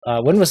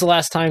when was the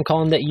last time,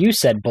 Colin, that you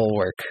said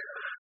bulwark?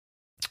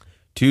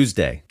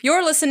 Tuesday.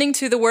 You're listening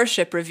to The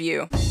Worship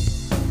Review,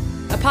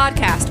 a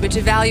podcast which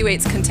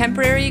evaluates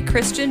contemporary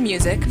Christian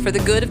music for the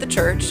good of the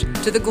church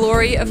to the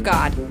glory of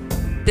God.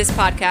 This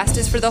podcast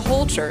is for the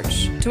whole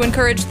church to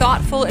encourage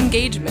thoughtful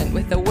engagement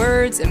with the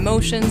words,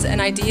 emotions,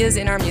 and ideas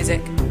in our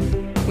music.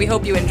 We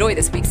hope you enjoy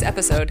this week's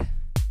episode.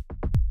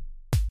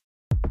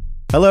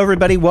 Hello,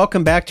 everybody.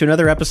 Welcome back to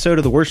another episode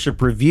of The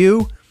Worship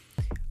Review.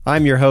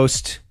 I'm your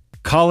host,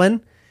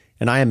 Colin,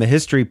 and I am a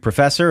history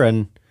professor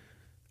and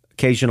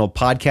occasional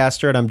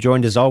podcaster, and I'm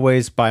joined as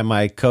always by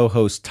my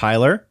co-host,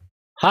 Tyler.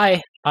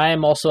 Hi, I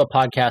am also a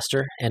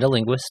podcaster and a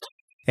linguist.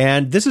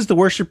 And this is The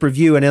Worship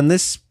Review, and in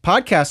this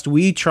podcast,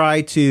 we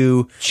try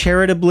to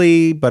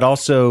charitably, but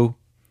also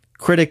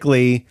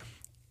critically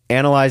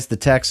analyze the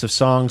texts of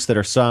songs that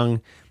are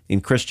sung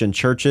in Christian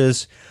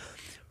churches.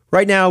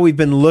 Right now, we've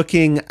been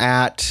looking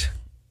at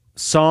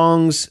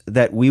songs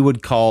that we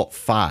would call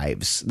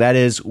fives. That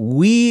is,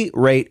 we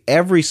rate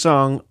every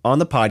song on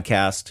the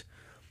podcast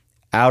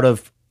out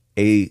of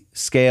a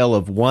scale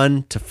of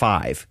 1 to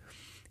 5.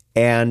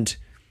 And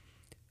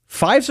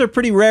fives are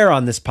pretty rare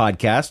on this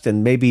podcast,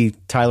 and maybe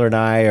Tyler and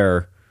I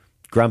are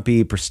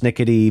grumpy,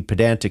 persnickety,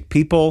 pedantic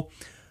people,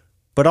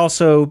 but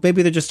also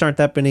maybe there just aren't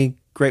that many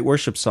great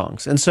worship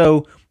songs. And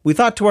so we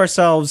thought to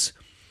ourselves,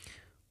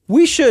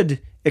 we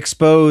should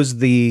expose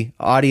the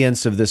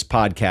audience of this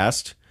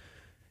podcast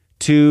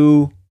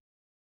to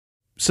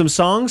some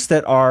songs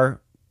that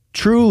are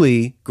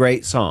truly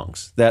great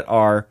songs, that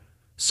are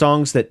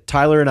songs that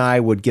Tyler and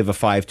I would give a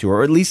 5 to,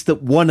 or at least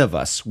that one of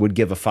us would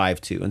give a 5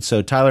 to. And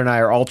so Tyler and I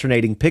are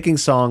alternating picking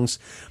songs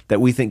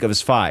that we think of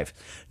as 5.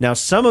 Now,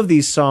 some of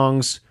these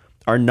songs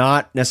are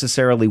not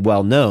necessarily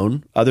well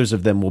known. Others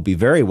of them will be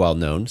very well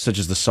known, such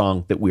as the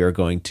song that we are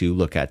going to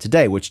look at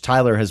today, which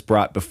Tyler has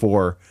brought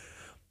before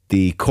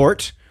the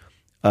court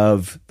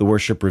of the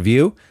Worship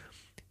Review,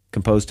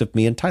 composed of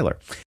me and Tyler.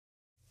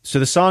 So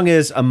the song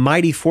is "A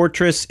Mighty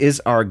Fortress Is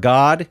Our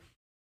God,"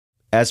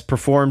 as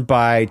performed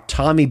by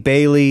Tommy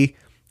Bailey,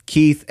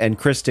 Keith, and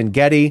Kristyn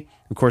Getty.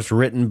 Of course,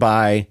 written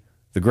by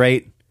the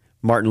great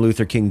Martin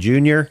Luther King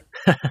Jr.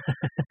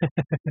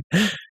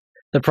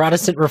 The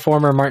Protestant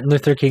reformer Martin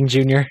Luther King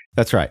Jr.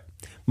 That's right.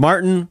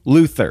 Martin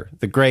Luther,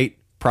 the great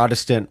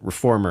Protestant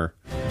reformer.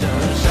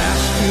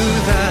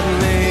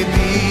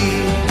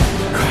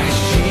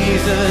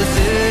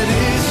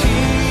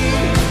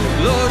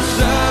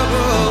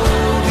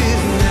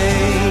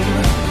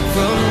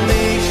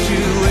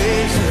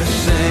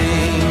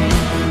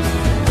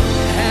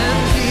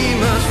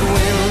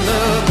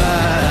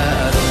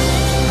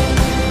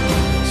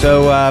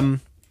 So,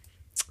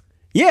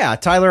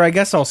 Tyler, I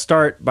guess I'll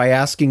start by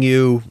asking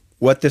you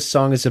what this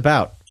song is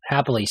about.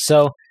 Happily.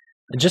 So,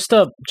 just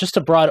a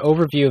broad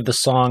overview of the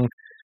song.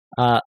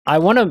 I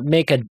want to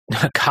make a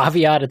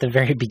caveat at the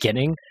very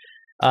beginning.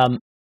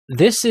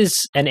 This is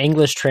an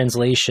English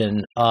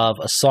translation of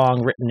a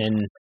song written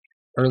in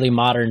early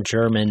modern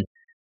German,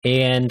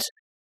 and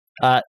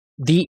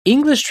the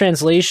English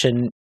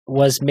translation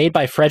was made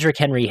by Frederick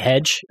Henry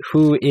Hedge,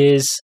 who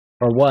is,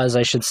 or was,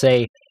 I should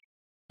say,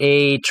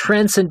 a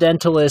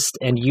transcendentalist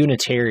and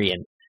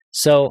Unitarian.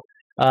 So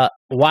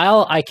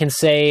while I can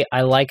say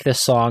I like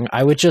this song,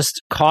 I would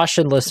just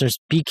caution listeners,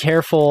 be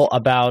careful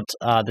about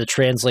the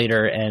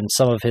translator and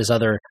some of his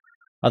other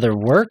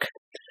work.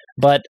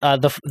 But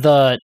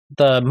the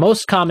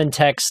most common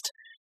text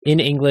in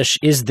English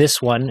is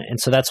this one,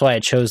 and so that's why I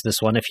chose this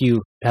one. If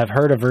you have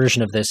heard a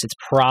version of this, it's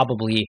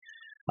probably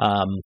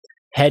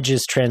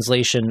Hedge's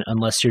translation,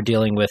 unless you're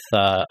dealing with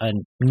a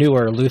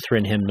newer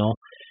Lutheran hymnal.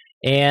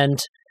 And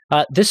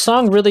this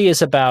song really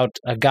is about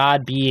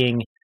God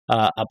being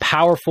a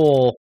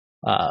powerful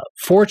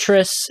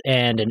fortress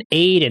and an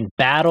aid in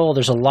battle.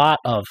 There's a lot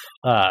of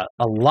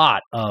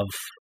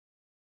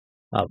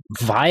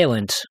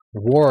violent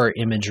war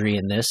imagery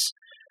in this,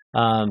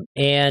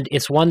 and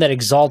it's one that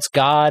exalts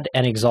God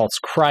and exalts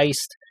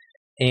Christ,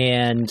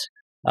 and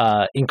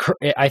I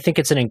think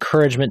it's an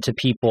encouragement to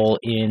people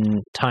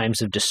in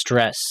times of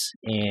distress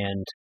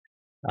and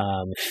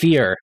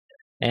fear.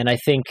 And I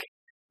think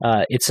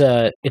it's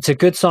a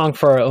good song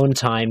for our own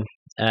time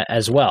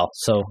as well.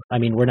 So, I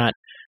mean, we're not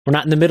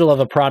in the middle of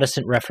a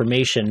Protestant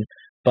Reformation,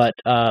 but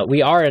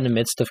we are in the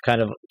midst of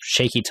kind of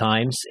shaky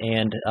times,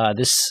 and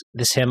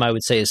this hymn, I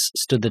would say, has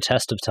stood the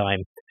test of time.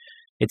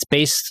 It's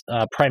based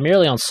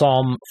primarily on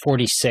Psalm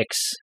 46,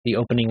 the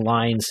opening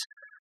lines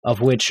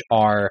of which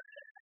are,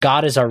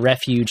 "God is our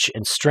refuge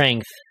and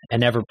strength,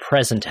 and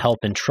ever-present help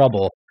in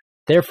trouble.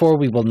 Therefore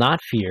we will not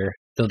fear,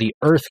 though the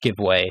earth give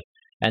way,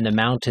 and the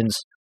mountains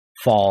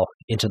fall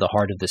into the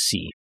heart of the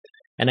sea."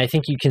 And I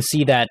think you can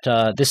see that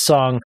this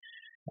song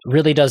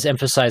really does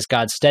emphasize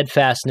God's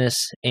steadfastness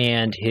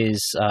and his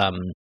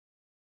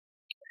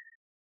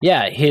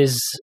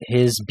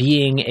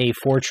being a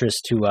fortress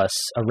to us,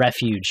 a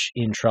refuge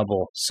in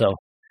trouble. So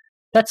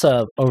that's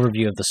an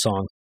overview of the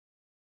song.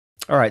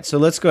 All right, so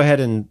let's go ahead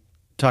and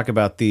talk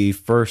about the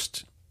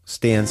first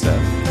stanza.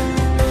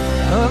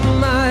 A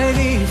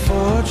mighty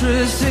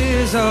fortress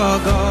is our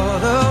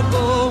God, a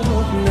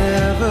bold,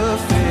 never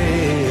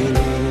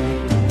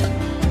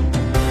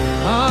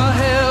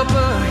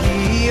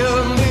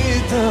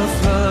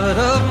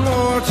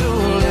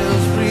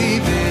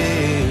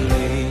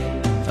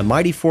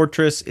mighty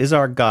fortress is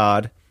our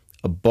God,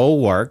 a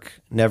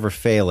bulwark never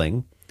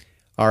failing.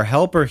 Our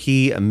helper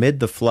he amid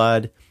the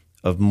flood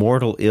of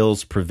mortal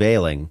ills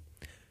prevailing.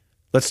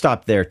 Let's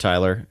stop there,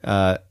 Tyler.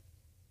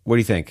 What do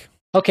you think?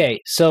 Okay,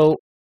 so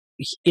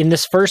in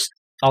this first,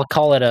 I'll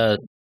call it a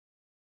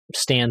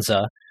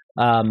stanza,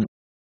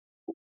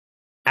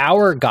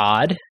 our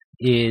God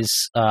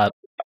is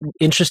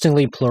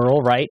interestingly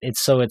plural, right?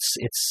 It's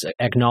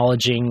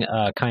acknowledging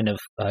a kind of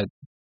a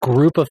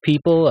group of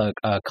people,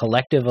 a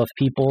collective of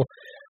people.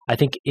 I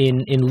think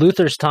in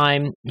Luther's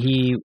time,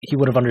 he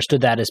would have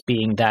understood that as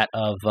being that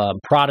of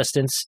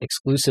Protestants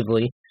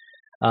exclusively.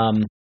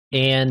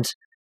 And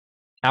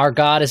our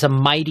God is a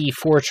mighty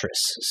fortress.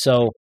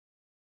 So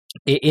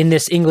in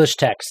this English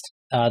text,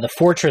 the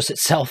fortress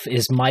itself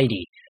is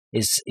mighty,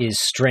 is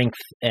strength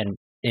and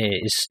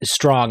is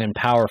strong and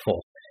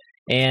powerful.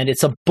 And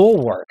it's a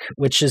bulwark,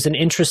 which is an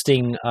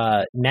interesting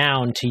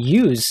noun to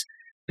use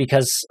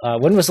because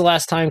when was the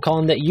last time,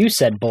 Colin, that you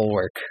said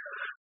bulwark?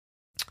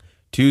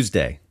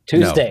 Tuesday.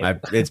 No,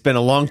 it's been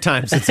a long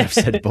time since I've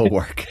said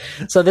bulwark.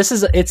 So this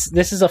is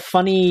a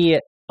funny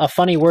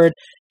word.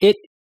 It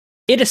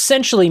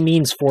essentially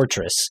means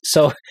fortress.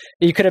 So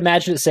you could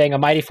imagine it saying, a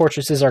mighty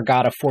fortress is our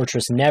God, a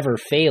fortress never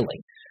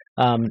failing.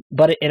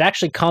 But it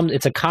actually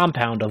it's a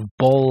compound of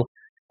bull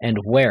and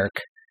werk,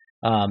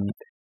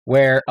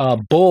 where a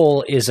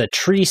bull is a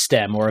tree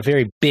stem or a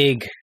very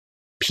big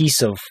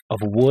piece of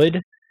wood,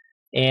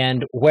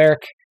 and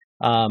werk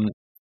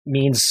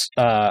means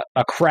a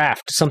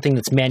craft, something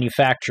that's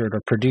manufactured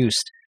or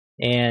produced,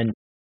 and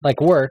like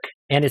work.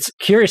 And it's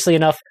curiously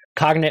enough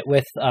cognate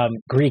with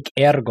Greek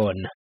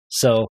ergon.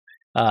 So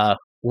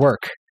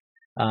work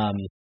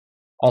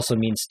also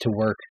means to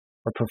work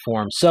or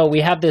perform. So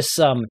we have this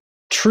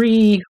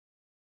tree-made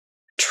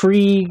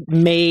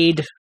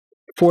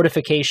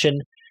fortification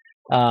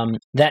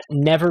that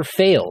never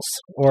fails,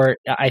 or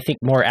I think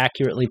more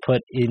accurately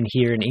put in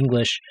here in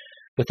English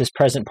with this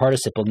present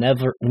participle,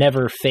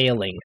 never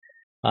failing.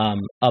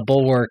 A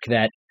bulwark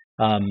that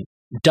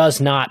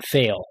does not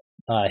fail.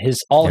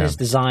 His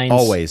designs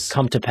always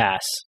come to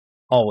pass.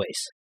 Always.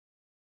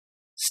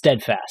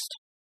 Steadfast.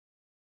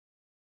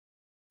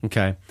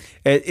 Okay.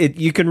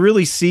 You can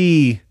really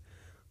see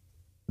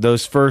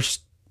those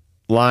first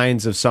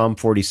lines of Psalm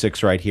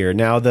 46 right here.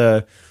 Now,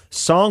 the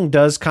song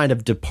does kind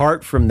of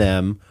depart from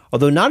them,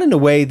 although not in a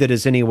way that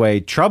is any way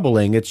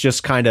troubling. It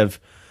just kind of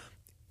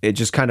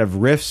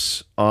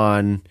riffs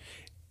on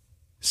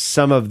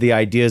some of the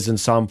ideas in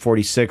Psalm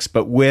 46,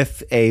 but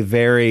with a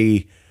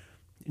very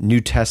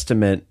New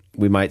Testament,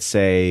 we might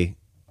say,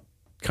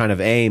 kind of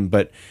aim.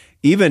 But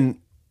even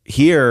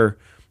here,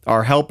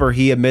 our helper,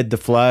 he amid the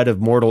flood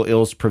of mortal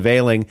ills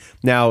prevailing.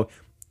 Now,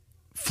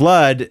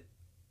 flood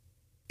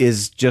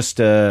is just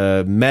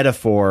a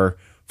metaphor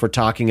for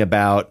talking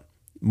about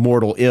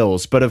mortal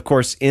ills. But of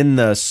course, in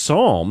the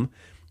Psalm,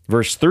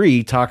 verse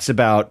 3 talks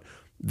about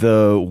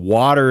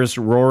waters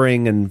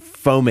roaring and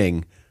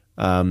foaming,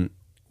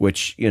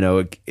 which,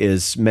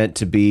 is meant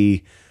to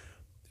be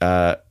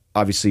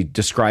obviously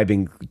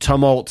describing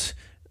tumult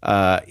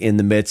in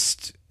the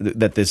midst,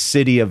 that this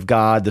city of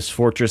God, this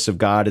fortress of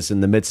God is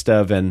in the midst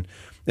of. And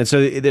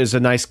so there's a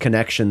nice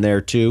connection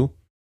there too.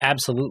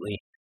 Absolutely.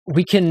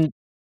 We can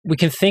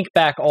think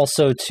back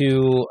also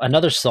to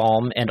another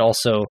psalm and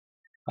also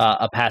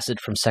a passage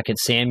from 2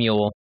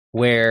 Samuel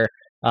where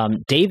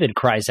David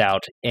cries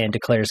out and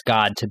declares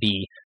God to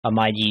be a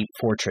mighty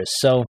fortress.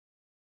 So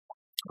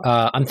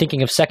I'm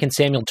thinking of 2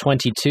 Samuel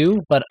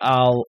 22, but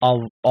I'll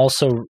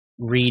also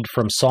read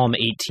from Psalm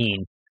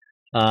 18.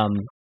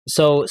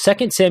 So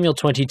 2 Samuel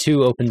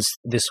 22 opens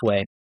this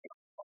way.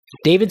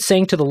 David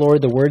sang to the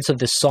Lord the words of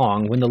this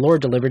song when the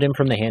Lord delivered him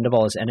from the hand of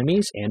all his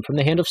enemies and from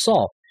the hand of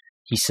Saul.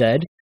 He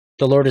said,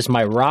 "The Lord is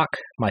my rock,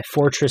 my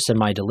fortress, and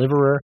my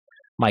deliverer.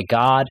 My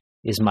God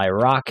is my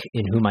rock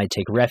in whom I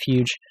take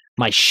refuge,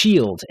 my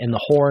shield and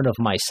the horn of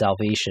my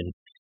salvation.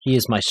 He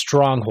is my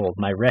stronghold,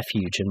 my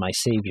refuge, and my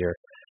savior.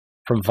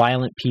 From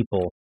violent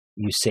people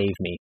you save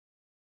me."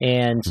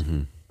 And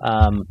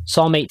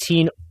Psalm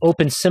 18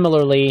 opens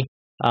similarly,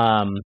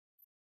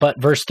 but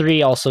verse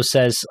 3 also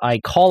says, "I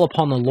call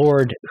upon the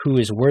Lord who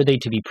is worthy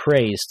to be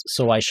praised,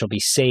 so I shall be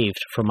saved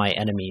from my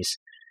enemies."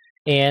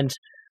 And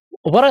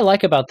what I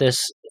like about this,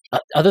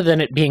 other than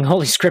it being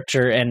Holy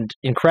Scripture and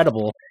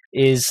incredible,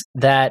 is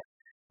that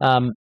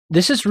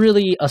this is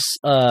really a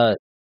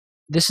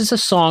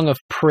song of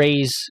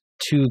praise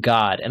to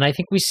God. And I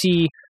think we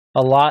see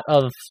a lot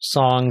of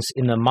songs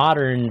in the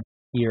modern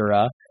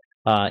era,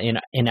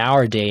 in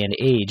our day and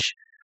age,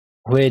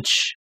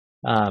 which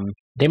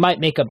they might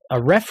make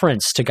a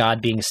reference to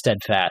God being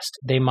steadfast.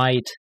 They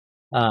might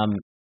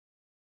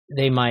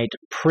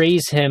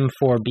praise him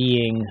for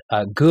being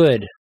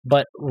good,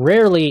 but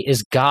rarely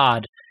is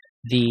God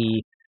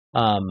the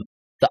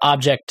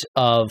object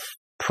of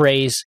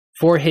praise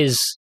for his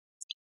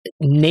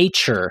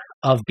nature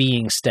of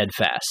being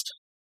steadfast.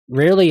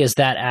 Rarely is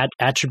that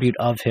attribute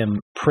of him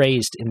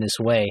praised in this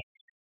way.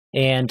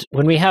 And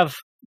when we have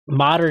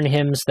modern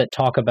hymns that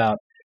talk about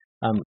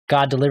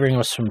God delivering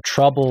us from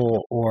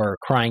trouble or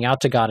crying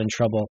out to God in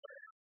trouble,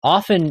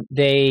 often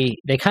they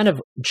kind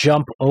of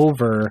jump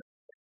over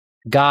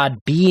God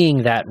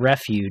being that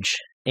refuge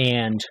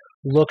and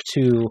look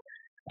to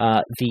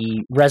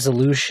the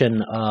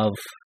resolution of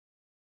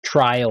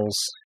trials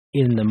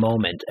in the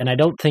moment. And I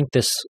don't think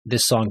this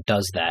song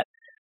does that.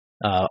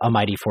 A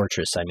Mighty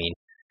Fortress, I mean.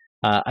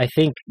 I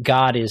think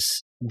God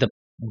is the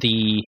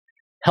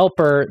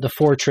helper, the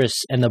fortress,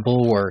 and the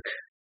bulwark,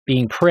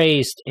 being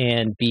praised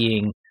and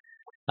being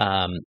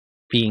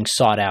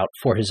sought out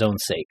for his own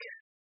sake,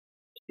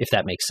 if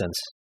that makes sense.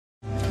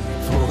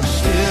 For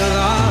still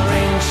our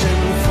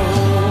ancient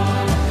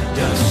foe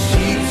does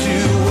seek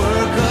to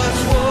work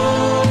us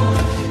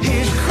woe.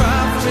 His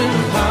craft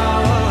and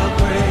power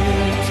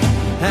great,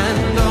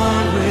 and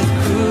on with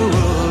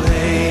cruel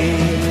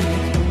hate.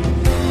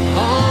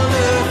 On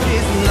earth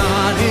is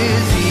not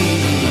his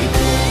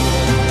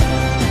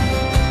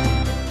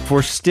equal.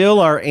 For still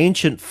our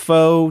ancient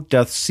foe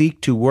doth seek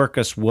to work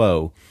us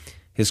woe.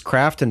 His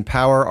craft and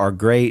power are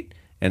great,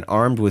 and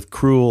armed with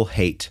cruel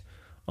hate.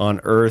 On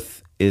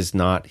earth is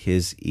not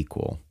his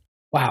equal.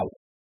 Wow.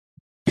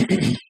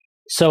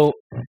 So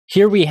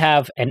here we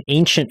have an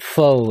ancient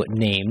foe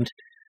named,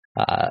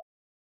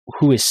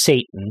 who is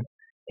Satan,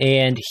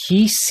 and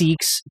he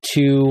seeks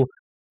to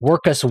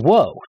work us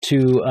woe,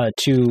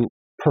 to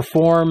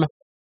perform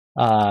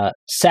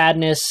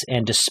sadness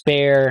and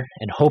despair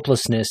and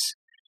hopelessness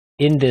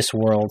in this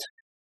world.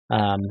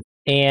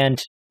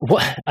 And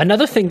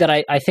another thing that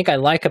I think I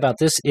like about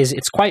this is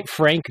it's quite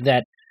frank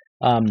that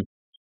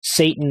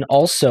Satan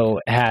also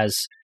has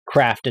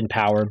craft and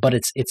power, but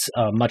it's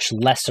a much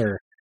lesser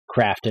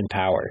craft and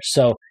power.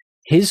 So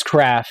his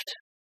craft,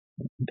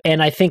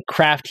 and I think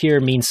craft here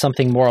means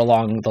something more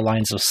along the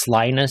lines of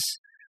slyness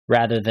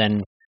rather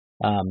than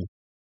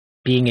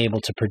being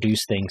able to produce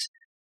things.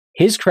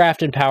 His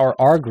craft and power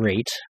are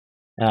great.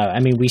 I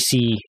mean, we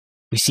see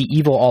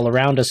evil all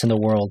around us in the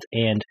world,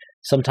 and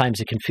sometimes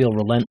it can feel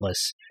relentless.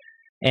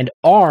 And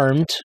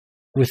armed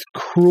with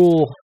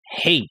cruel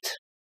hate,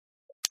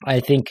 I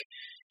think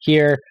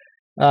here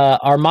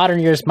our modern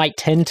ears might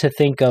tend to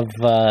think of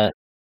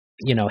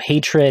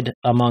hatred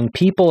among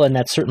people, and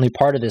that's certainly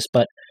part of this.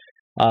 But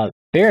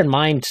bear in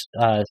mind,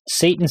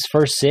 Satan's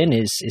first sin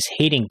is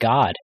hating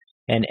God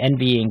and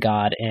envying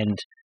God and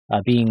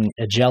being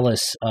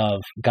jealous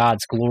of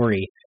God's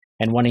glory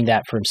and wanting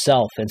that for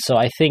himself. And so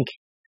I think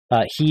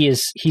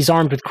he's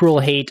armed with cruel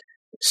hate,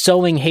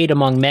 sowing hate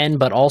among men,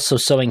 but also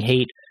sowing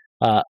hate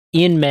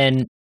in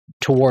men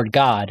toward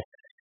God.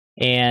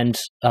 And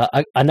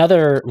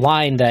another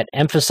line that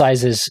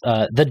emphasizes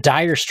the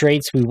dire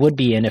straits we would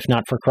be in if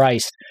not for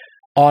Christ,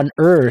 on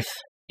earth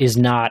is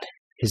not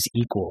his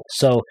equal.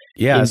 So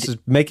this is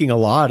making a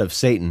lot of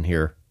Satan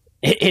here.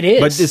 It is,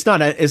 but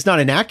it's not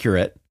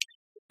inaccurate.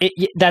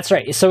 That's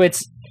right. So it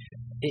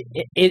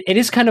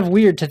is kind of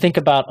weird to think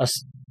about us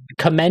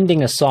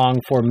commending a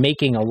song for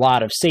making a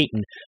lot of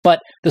Satan, but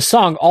the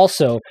song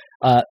also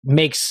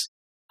makes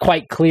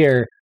quite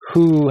clear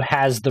who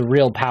has the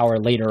real power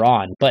later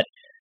on. But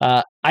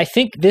I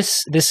think this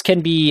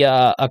can be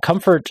a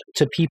comfort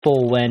to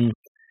people when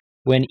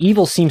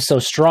evil seems so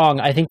strong.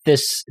 I think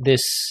this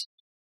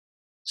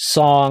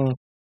song,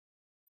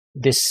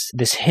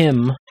 this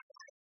hymn,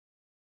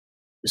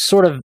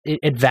 sort of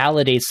it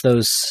validates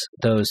those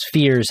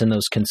fears and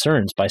those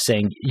concerns by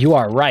saying, you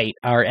are right,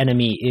 our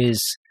enemy is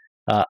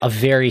a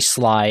very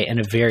sly and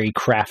a very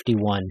crafty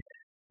one,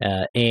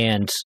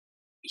 and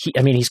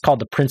he's called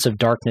the Prince of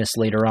Darkness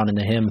later on in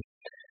the hymn.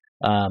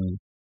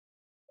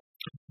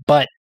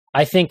 But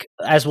I think,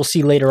 as we'll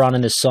see later on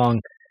in this song,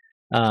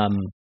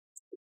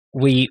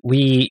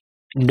 we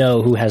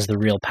know who has the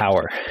real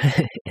power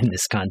in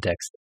this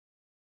context.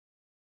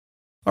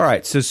 All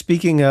right, so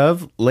speaking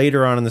of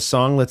later on in the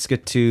song, let's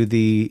get to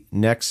the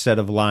next set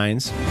of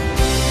lines.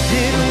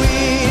 Did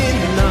we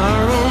in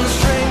our own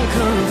strength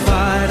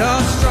confide,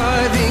 our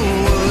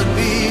striving would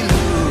be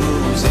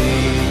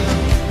losing?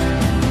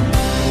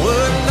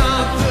 Would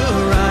not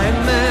the right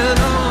man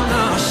on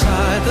our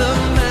side, the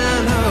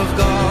man of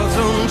God's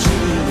own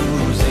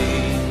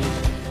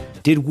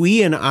choosing? Did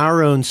we in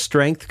our own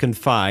strength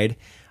confide,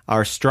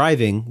 our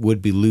striving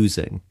would be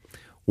losing?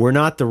 We're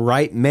not the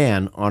right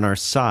man on our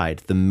side,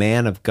 the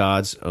man of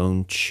God's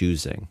own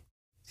choosing.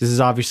 This is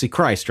obviously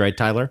Christ, right,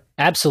 Tyler?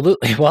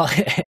 Absolutely. Well,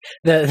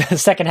 the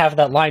second half of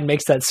that line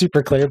makes that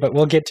super clear, but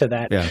we'll get to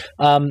that.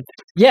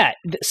 Yeah.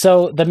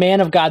 So the man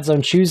of God's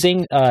own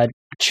choosing,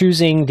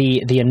 choosing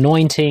the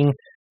anointing,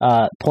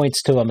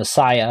 points to a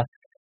Messiah,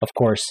 of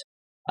course.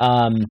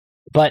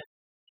 But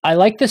I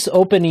like this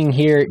opening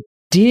here.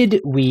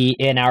 Did we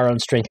in our own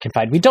strength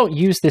confide? We don't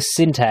use this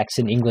syntax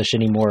in English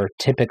anymore,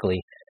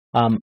 typically.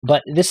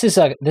 But this is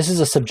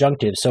a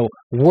subjunctive. So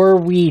were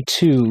we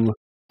to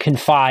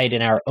confide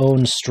in our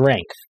own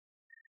strength?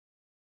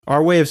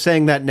 Our way of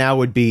saying that now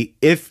would be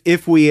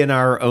if we in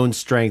our own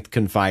strength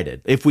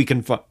confided. If we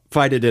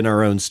confided in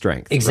our own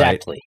strength.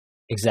 Exactly. Right?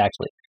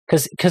 Exactly.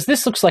 Because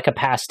this looks like a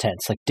past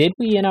tense. Like, did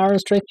we in our own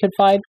strength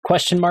confide?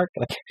 Question mark.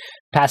 Like,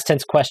 past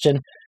tense question.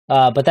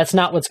 But that's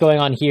not what's going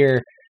on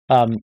here.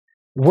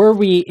 were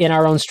we in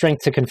our own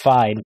strength to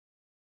confide,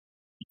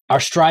 our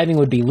striving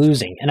would be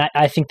losing. And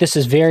I think this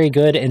is very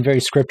good and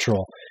very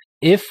scriptural.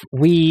 If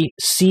we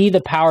see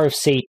the power of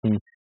Satan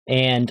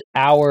and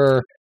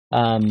our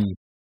and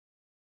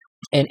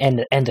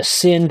the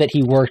sin that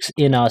he works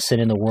in us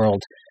and in the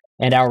world,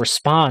 and our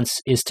response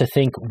is to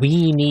think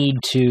we need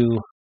to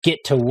get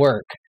to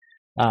work,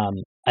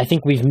 I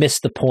think we've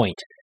missed the point.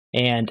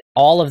 And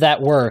all of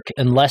that work,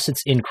 unless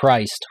it's in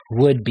Christ,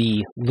 would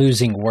be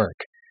losing work.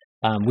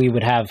 We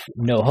would have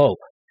no hope.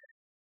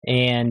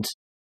 And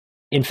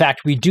in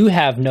fact, we do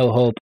have no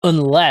hope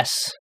unless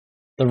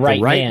the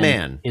right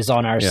man is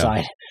on our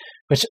side.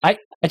 Which I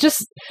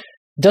just,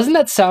 doesn't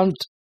that sound,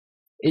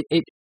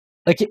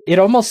 it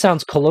almost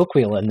sounds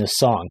colloquial in this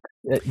song.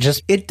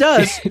 It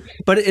does,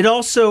 but it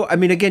also, I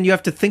mean, again, you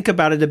have to think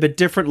about it a bit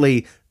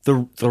differently.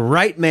 The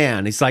right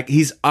man,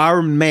 he's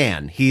our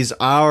man. He's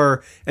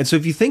our, and so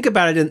if you think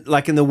about it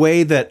in the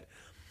way that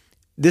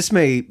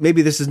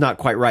maybe this is not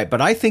quite right,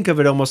 but I think of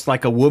it almost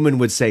like a woman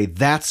would say,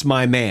 that's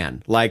my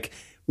man. Like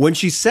when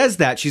she says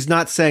that, she's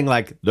not saying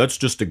like, that's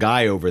just a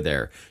guy over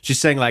there. She's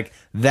saying like,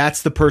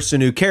 that's the person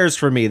who cares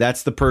for me.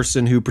 That's the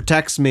person who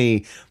protects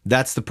me.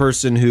 That's the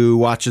person who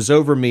watches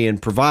over me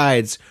and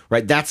provides,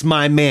 right? That's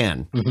my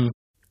man. Mm-hmm.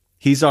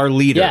 He's our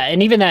leader. Yeah,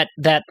 and even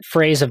that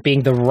phrase of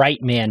being the right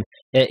man,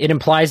 it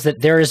implies that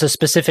there is a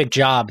specific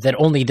job that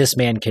only this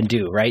man can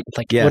do, right?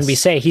 Like when we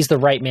say he's the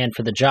right man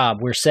for the job,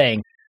 we're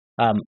saying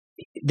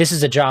this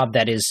is a job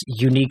that is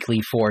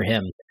uniquely for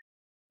him.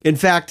 In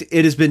fact,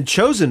 it has been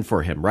chosen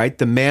for him, right?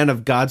 The man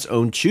of God's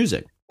own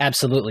choosing.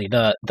 Absolutely.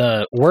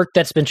 The work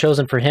that's been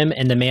chosen for him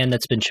and the man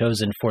that's been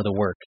chosen for the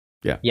work.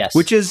 Yeah. Yes.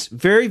 Which is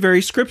very,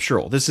 very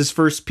scriptural. This is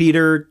 1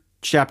 Peter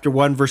chapter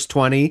 1, verse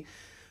 20.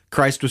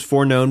 Christ was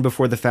foreknown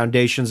before the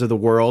foundations of the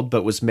world,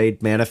 but was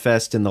made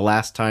manifest in the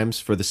last times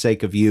for the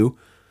sake of you.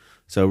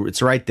 So it's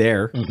right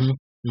there. Mm-hmm.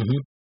 Mm-hmm.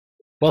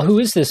 Well, who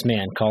is this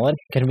man, Colin?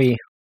 Can we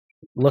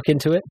look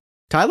into it?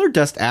 Tyler,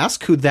 dost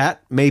ask who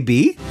that may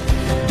be? Dost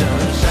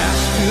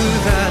ask who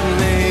that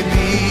may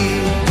be?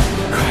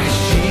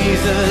 Christ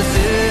Jesus,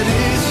 it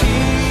is He.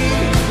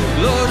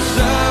 Lord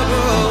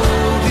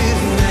Sabaoth,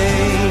 His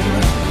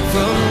name.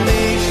 From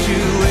age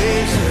to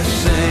age the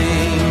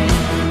same.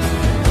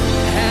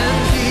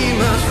 And He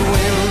must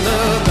win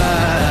the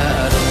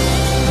battle.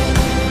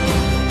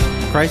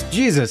 Christ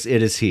Jesus,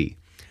 it is He.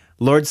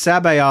 Lord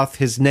Sabaoth,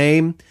 His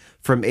name.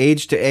 From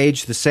age to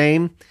age the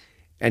same.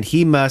 And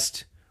He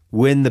must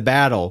win the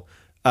battle.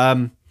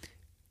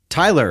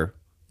 Tyler,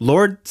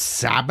 Lord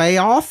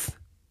Sabaoth?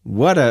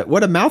 What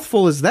a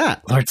mouthful is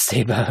that? Lord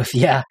Sabaoth,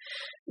 yeah.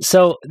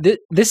 So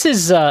this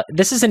is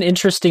an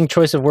interesting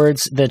choice of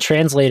words. The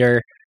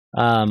translator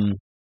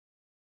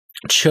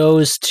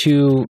chose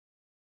to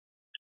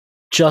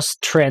just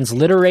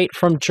transliterate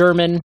from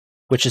German,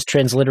 which is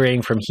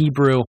transliterating from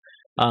Hebrew,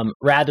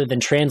 rather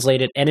than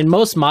translate it. And in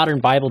most modern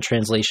Bible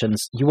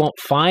translations, you won't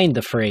find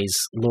the phrase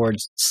Lord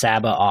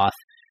Sabaoth.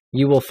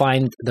 You will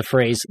find the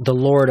phrase the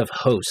Lord of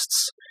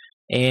hosts.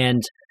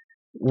 And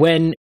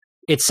when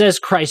it says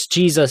Christ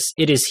Jesus,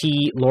 it is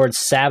He, Lord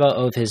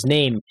Sabaoth, His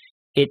name,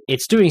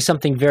 it's doing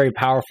something very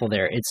powerful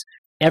there. It's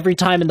every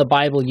time in the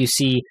Bible you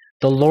see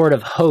the Lord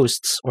of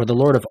hosts or the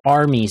Lord of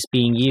armies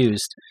being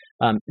used,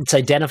 it's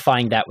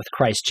identifying that with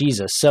Christ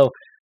Jesus. So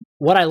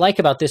what I like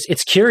about this,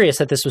 it's curious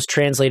that this was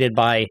translated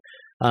by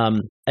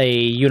a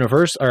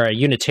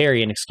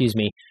Unitarian,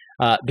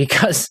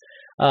 because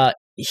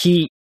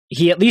he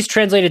at least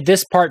translated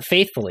this part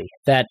faithfully,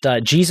 that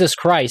Jesus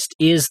Christ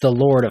is the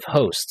Lord of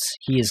hosts.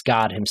 He is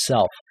God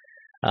Himself.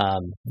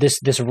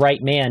 This right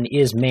man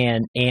is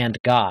man and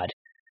God.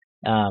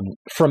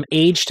 From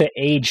age to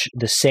age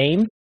the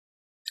same.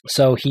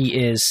 So he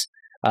is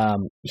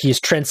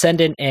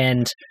transcendent,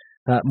 and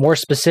more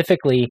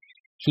specifically,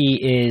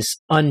 He is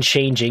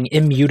unchanging,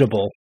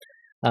 immutable,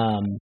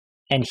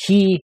 and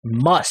He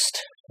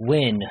must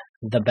win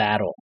the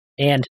battle.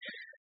 And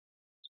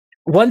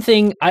one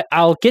thing,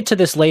 I'll get to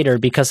this later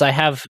because I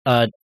have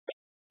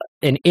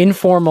an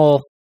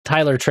informal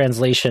Tyler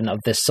translation of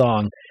this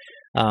song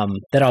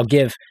that I'll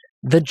give.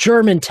 The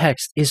German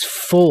text is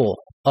full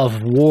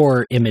of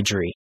war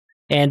imagery,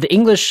 and the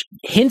English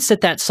hints at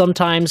that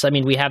sometimes. I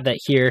mean, we have that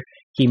here.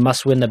 He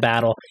must win the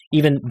battle.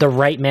 Even the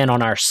right man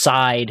on our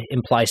side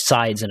implies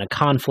sides in a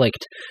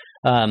conflict.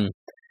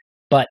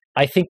 But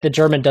I think the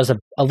German does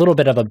a little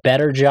bit of a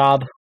better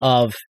job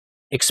of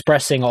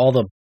expressing all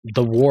the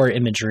war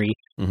imagery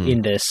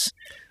in this.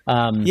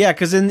 Yeah,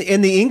 because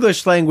in the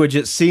English language,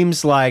 it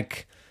seems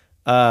like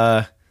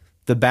the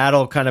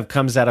battle kind of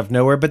comes out of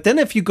nowhere. But then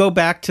if you go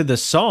back to the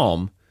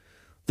psalm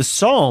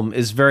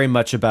is very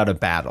much about a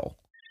battle.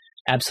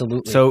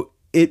 Absolutely. So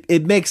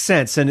it makes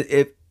sense. And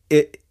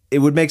it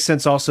would make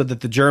sense also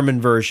that the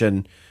German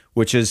version,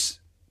 which is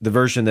the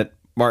version that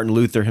Martin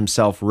Luther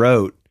himself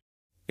wrote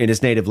in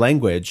his native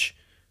language,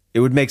 it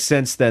would make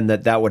sense then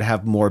that would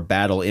have more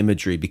battle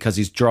imagery because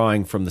he's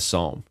drawing from the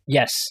psalm.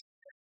 Yes.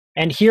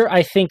 And here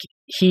I think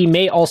he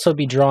may also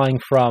be drawing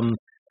from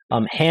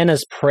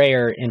Hannah's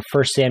prayer in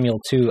 1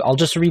 Samuel 2. I'll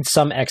just read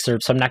some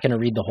excerpts. I'm not going to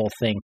read the whole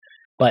thing.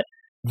 But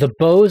The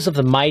bows of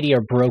the mighty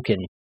are broken,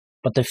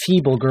 but the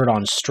feeble gird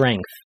on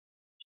strength.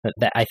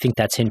 I think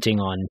that's hinting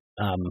on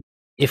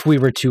if we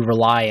were to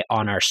rely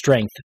on our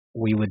strength,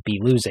 we would be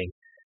losing.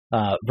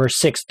 Verse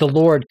 6, the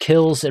Lord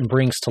kills and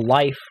brings to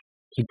life.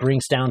 He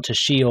brings down to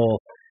Sheol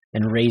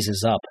and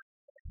raises up.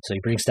 So he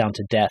brings down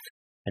to death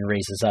and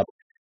raises up.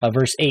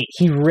 Verse 8,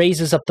 he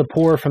raises up the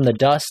poor from the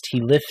dust.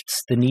 He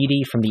lifts the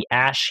needy from the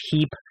ash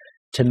heap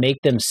to make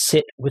them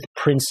sit with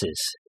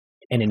princes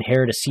and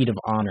inherit a seat of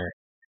honor.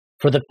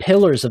 For the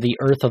pillars of the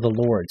earth are the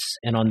Lord's,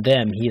 and on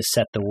them he has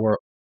set the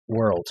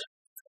world.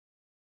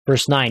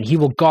 Verse 9, he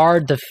will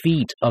guard the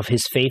feet of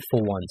his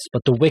faithful ones,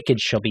 but the wicked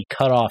shall be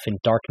cut off in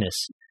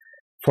darkness.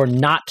 For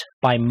not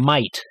by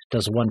might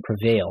does one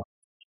prevail.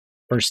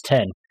 Verse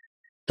 10,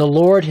 the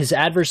Lord his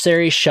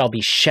adversaries shall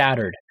be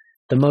shattered.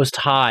 The Most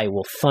High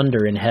will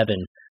thunder in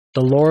heaven.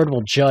 The Lord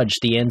will judge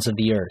the ends of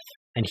the earth,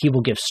 and he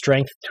will give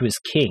strength to his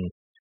king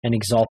and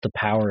exalt the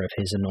power of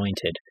his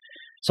anointed.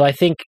 So I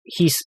think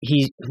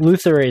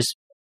Luther is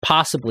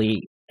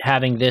possibly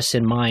having this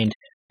in mind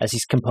as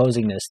he's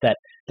composing this, that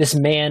this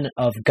man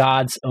of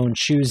God's own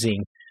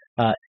choosing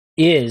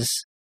is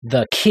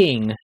the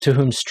king to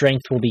whom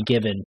strength will be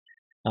given,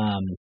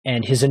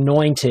 and his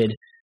anointed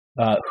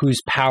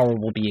whose power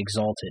will be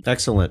exalted.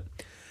 Excellent.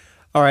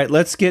 All right,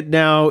 let's get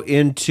now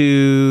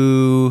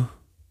into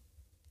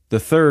the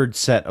third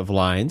set of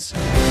lines.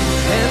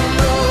 And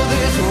though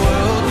this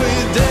world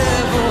with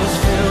devils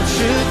filled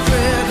should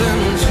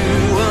threaten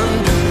to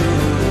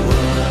undo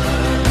us,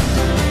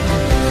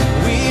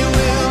 we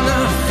will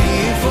not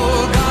fear,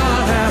 for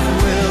God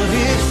hath willed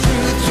his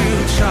truth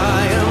to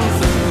triumph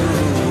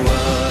through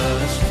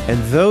us. And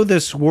though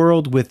this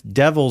world with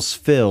devils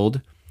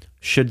filled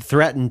should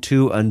threaten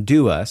to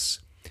undo us,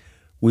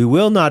 we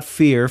will not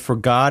fear, for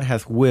God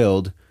hath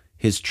willed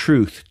his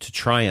truth to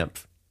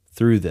triumph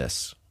through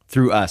us.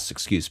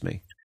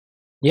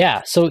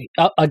 Yeah, so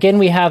again,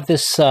 we have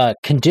this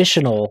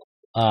conditional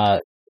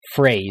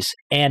phrase,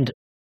 and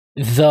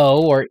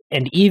though,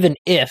 and even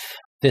if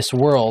this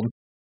world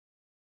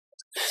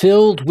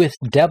filled with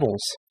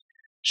devils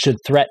should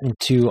threaten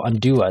to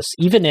undo us,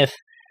 even if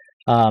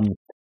the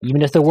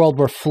world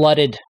were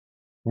flooded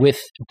with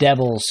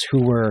devils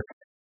who were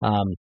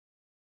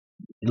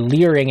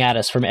leering at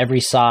us from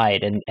every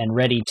side and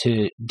ready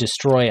to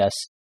destroy us,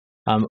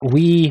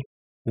 we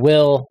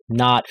will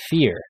not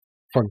fear,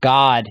 for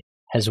God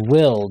has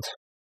willed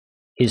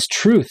his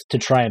truth to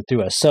triumph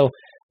through us. So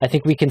I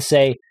think we can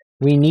say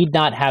we need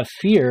not have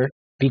fear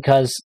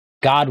because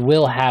God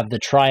will have the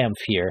triumph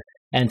here.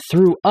 And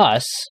through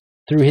us,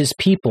 through his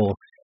people,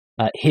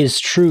 his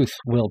truth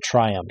will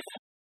triumph.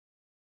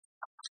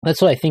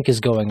 That's what I think is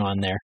going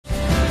on there. Prince of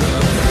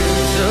darkness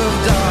grim,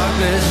 we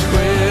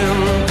tremble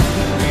not for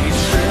him.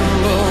 His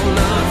rage we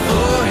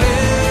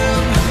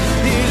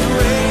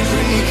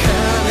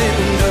can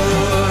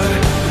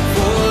endure,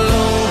 for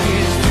lo,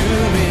 his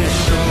doom is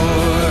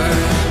sure.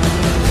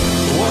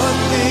 One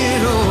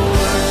little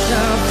word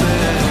shall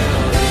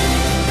fail.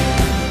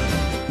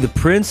 The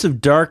Prince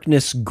of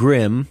Darkness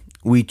grim,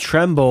 we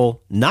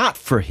tremble not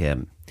for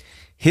him.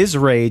 His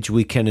rage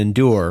we can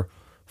endure,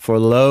 for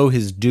lo,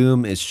 his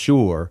doom is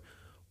sure.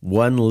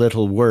 One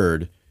little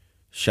word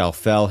shall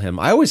fell him.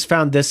 I always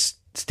found this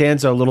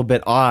stanza a little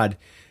bit odd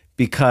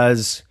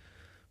because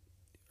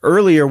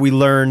earlier we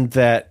learned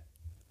that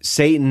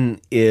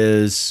Satan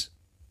has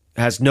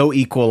no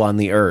equal on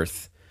the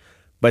earth.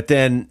 But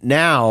then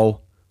now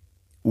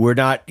we're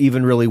not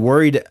even really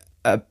worried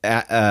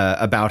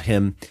about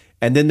him.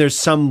 And then there's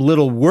some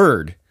little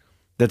word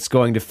that's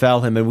going to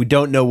fell him, and we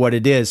don't know what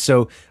it is.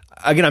 So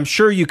again, I'm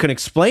sure you can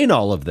explain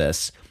all of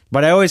this,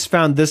 but I always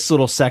found this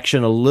little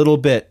section a little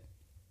bit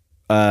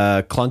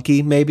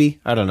clunky, maybe.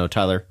 I don't know,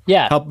 Tyler.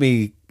 Yeah. Help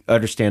me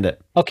understand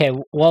it. Okay,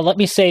 well, let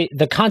me say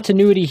the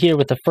continuity here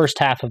with the first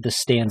half of this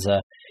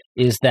stanza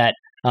is that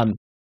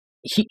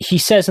he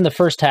says in the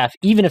first half,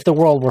 even if the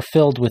world were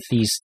filled with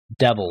these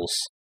devils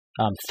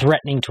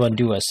threatening to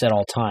undo us at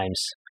all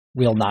times,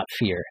 we'll not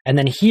fear. And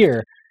then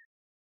here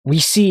we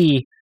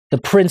see the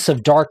Prince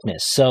of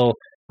Darkness, so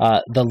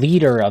the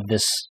leader of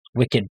this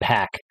wicked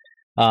pack.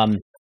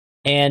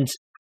 And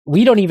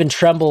we don't even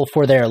tremble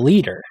for their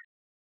leader.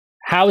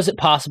 How is it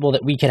possible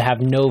that we could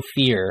have no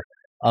fear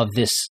of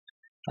this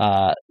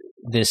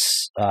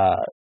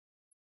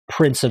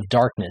Prince of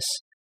Darkness?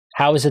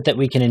 How is it that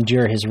we can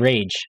endure his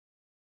rage?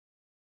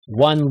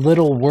 One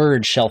little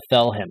word shall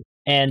fell him.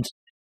 And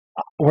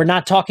we're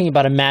not talking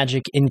about a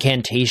magic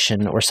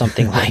incantation or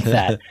something like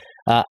that.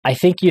 I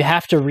think you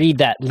have to read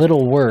that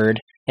little word,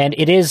 and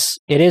it is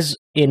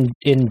in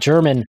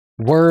German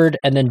word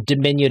and then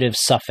diminutive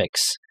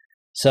suffix.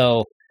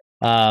 So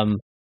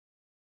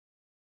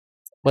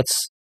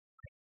what's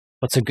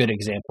a good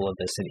example of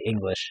this in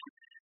English?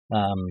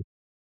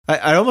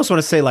 I almost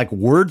want to say like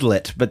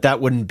wordlet, but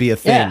that wouldn't be a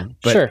thing. Yeah,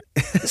 but... sure.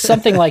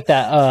 Something like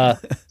that.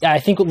 I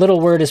think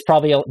little word is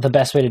probably the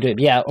best way to do it.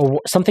 Yeah,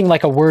 something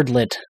like a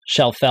wordlet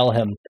shall fell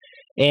him.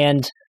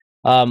 And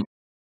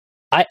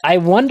I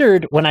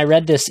wondered when I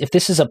read this if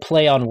this is a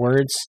play on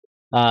words,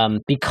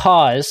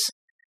 because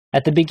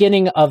at the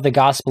beginning of the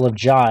Gospel of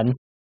John,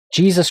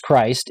 Jesus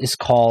Christ is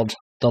called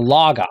the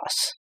Logos,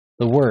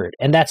 the Word.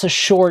 And that's a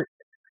short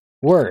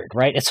word,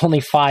 right? It's only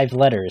 5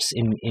 letters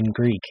in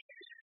Greek.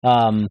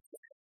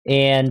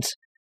 And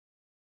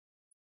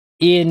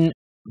in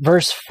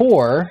verse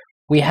 4,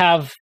 we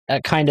have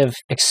a kind of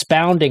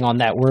expounding on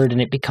that word,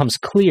 and it becomes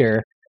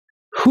clear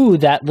who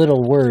that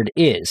little word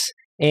is.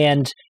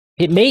 And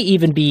it may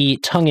even be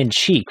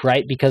tongue-in-cheek,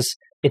 right? Because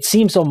it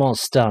seems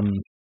almost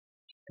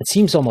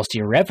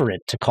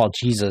irreverent to call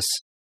Jesus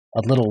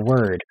a little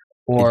word,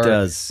 or it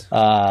does.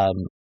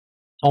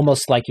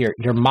 Almost like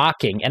you're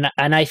mocking. And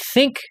I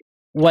think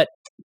what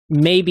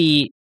may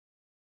be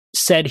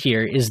said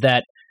here is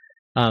that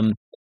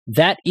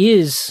that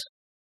is,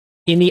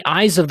 in the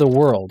eyes of the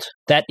world,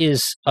 that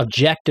is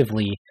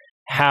objectively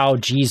how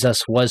Jesus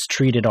was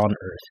treated on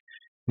earth.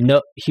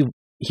 No,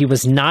 he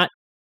was not,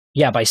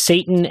 by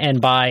Satan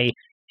and by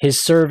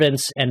his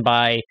servants and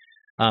by,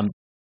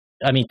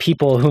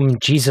 people whom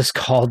Jesus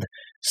called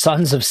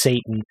sons of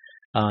Satan.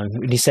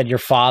 He said, your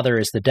father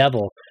is the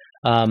devil.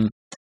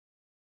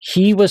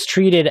 He was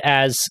treated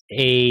as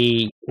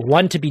a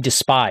one to be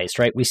despised,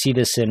 right? We see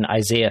this in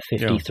Isaiah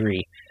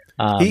 53.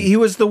 Yeah. He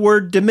was the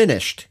word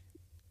diminished.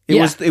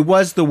 It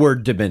was the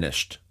word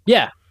diminished.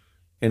 Yeah.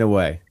 In a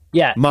way.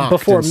 Yeah. Mocked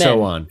before and men,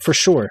 so on. For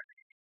sure.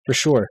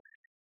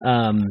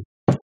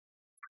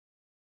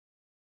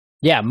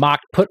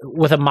 Mocked, put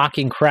with a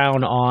mocking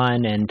crown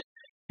on and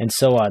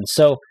so on.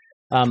 So,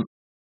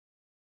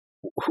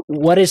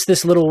 what is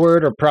this little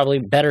word, or probably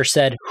better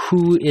said,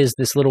 who is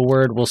this little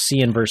word? We'll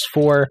see in verse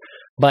 4.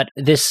 But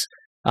this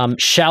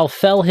shall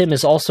fell him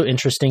is also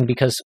interesting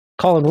because,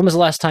 Colin, when was the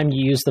last time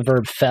you used the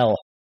verb fell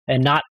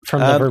and not from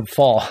the verb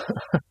fall?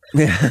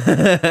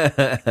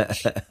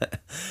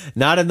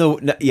 Not in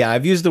the,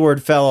 I've used the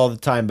word fell all the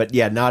time, but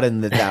not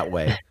in that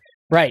way.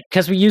 Right,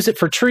 because we use it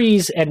for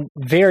trees and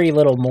very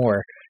little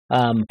more.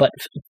 But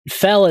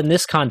fell in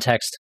this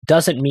context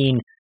doesn't mean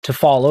to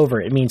fall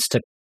over. It means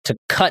to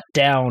cut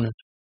down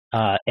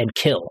and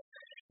kill,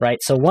 right?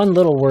 So one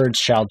little word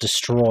shall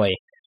destroy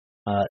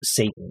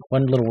Satan.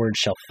 One little word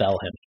shall fell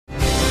him.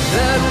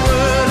 That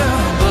word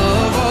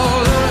above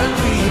all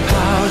earthly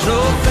powers,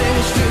 all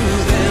things to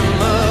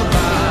them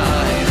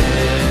abiding.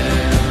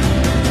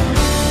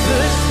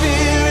 The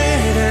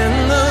Spirit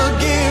and the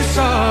gifts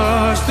are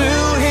ours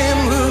through him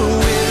who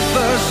with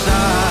us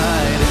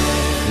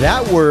sided.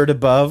 That word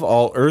above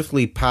all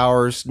earthly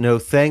powers, no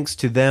thanks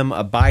to them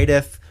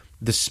abideth.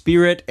 The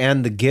Spirit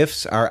and the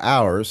gifts are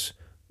ours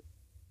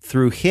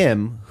through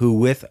him who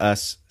with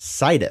us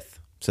sideth.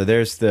 So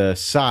there's the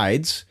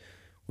sides.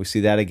 We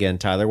see that again,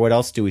 Tyler. What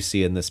else do we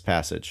see in this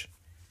passage?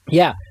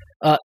 Yeah,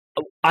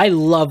 I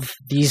love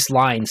these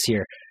lines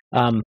here.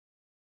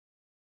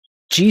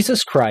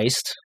 Jesus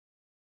Christ,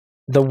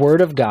 the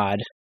Word of God,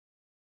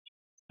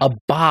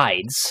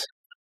 abides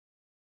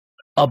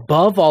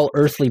above all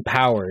earthly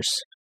powers.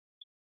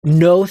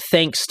 No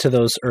thanks to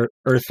those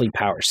earthly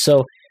powers.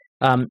 So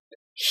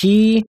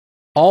he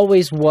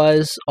always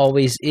was,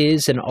 always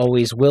is, and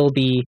always will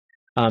be.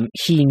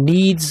 He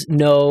needs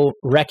no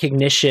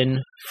recognition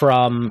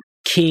from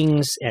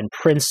kings and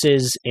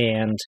princes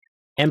and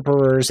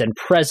emperors and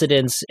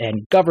presidents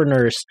and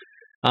governors,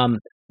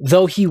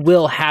 though he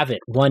will have it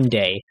one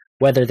day,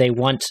 whether they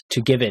want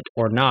to give it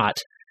or not.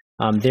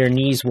 Their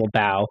knees will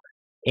bow,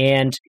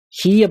 and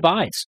he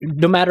abides,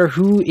 no matter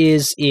who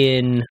is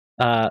in...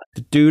 the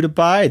dude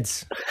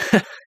abides.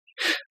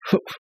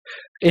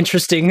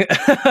 Interesting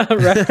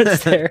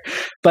reference there.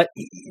 But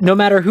no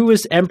matter who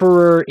is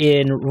emperor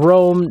in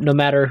Rome, no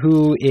matter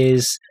who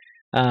is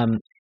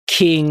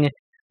king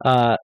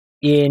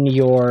in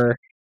your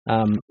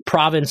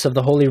province of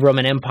the Holy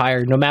Roman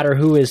Empire, no matter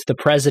who is the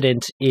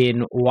president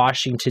in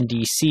Washington,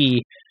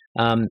 D.C.,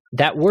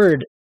 that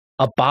word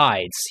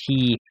abides.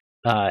 He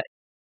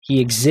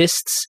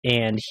exists,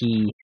 and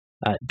he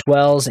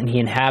dwells, and he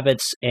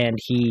inhabits, and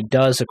he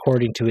does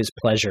according to his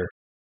pleasure.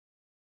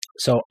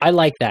 So I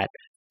like that.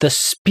 The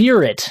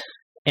Spirit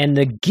and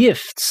the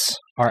gifts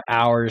are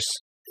ours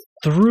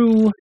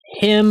through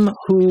him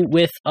who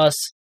with us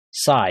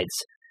sides.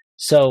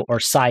 So,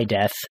 or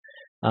sideth,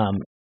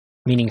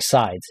 meaning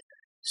sides.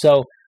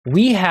 So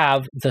we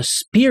have the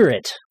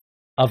Spirit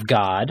of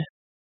God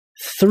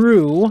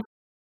through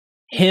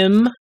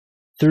him,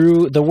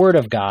 through the Word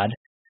of God.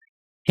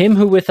 Him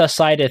who with us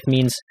sideth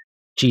means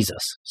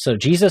Jesus. So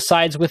Jesus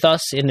sides with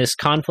us in this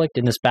conflict,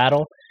 in this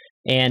battle,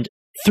 and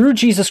through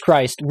Jesus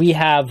Christ, we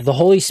have the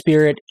Holy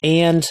Spirit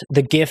and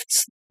the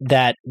gifts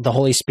that the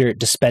Holy Spirit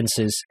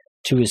dispenses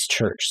to his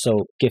church.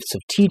 So gifts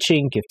of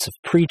teaching, gifts of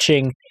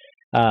preaching,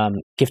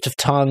 gift of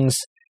tongues.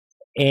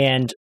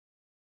 And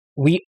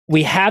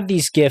we have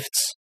these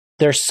gifts.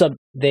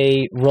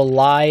 They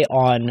rely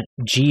on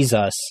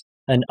Jesus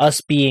and us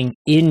being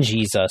in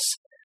Jesus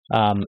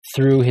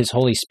through his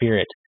Holy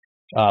Spirit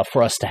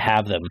for us to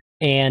have them.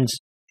 And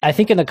I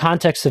think in the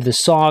context of this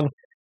song,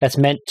 that's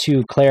meant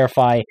to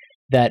clarify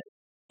that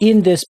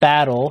in this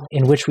battle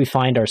in which we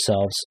find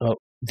ourselves,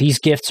 these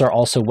gifts are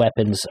also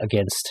weapons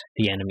against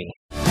the enemy.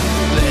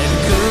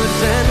 Let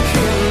goods and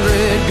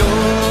kindred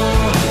go.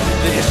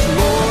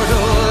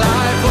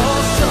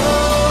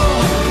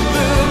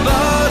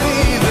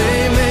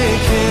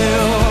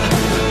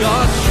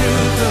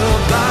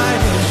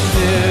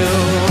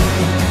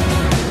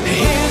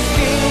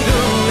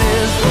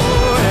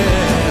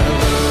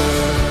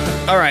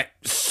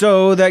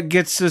 So that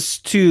gets us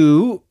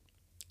to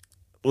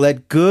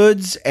let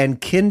goods and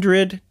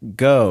kindred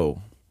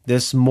go.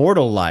 This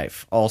mortal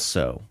life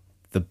also.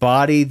 The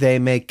body they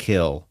may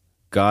kill.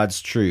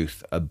 God's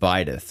truth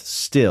abideth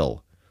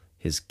still.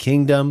 His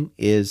kingdom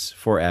is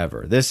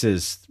forever. This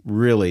is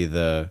really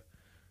the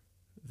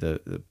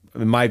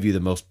in my view, the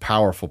most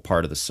powerful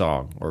part of the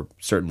song, or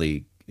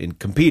certainly in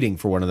competing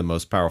for one of the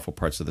most powerful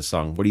parts of the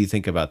song. What do you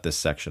think about this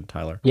section,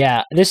 Tyler?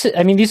 Yeah,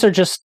 these are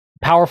just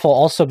powerful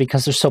also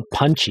because they're so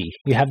punchy.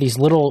 You have these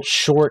little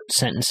short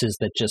sentences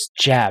that just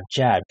jab,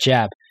 jab,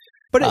 jab.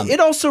 But it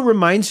also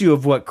reminds you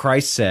of what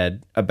Christ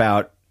said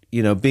about,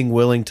 being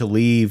willing to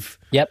leave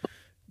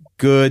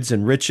goods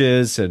and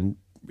riches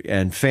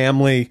and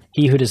family.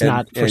 He who does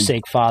not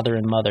forsake father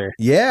and mother.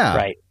 Yeah.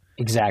 Right.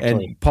 Exactly.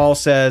 And Paul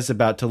says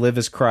about to live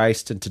as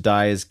Christ and to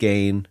die as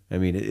gain. I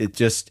mean, it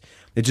just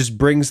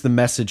brings the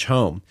message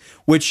home,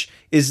 which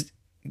is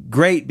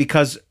great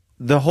because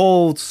the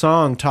whole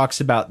song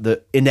talks about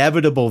the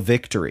inevitable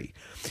victory.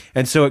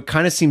 And so it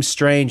kind of seems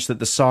strange that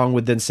the song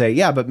would then say,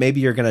 yeah, but maybe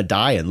you're going to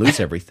die and lose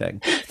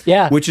everything.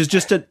 Yeah. Which is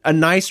just a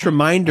nice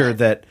reminder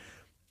that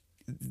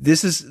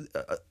this is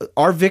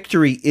our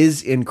victory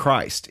is in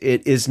Christ.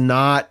 It is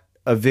not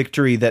a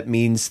victory that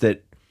means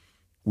that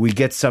we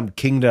get some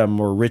kingdom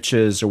or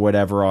riches or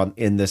whatever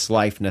in this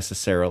life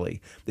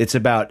necessarily. It's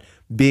about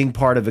being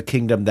part of a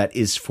kingdom that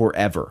is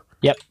forever.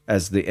 Yep.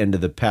 As the end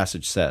of the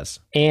passage says.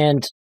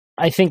 And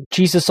I think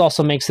Jesus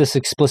also makes this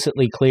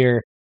explicitly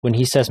clear when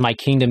he says, my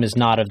kingdom is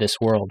not of this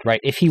world, right?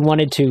 If he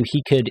wanted to,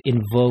 he could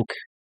invoke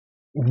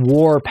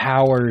war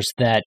powers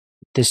that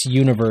this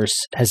universe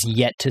has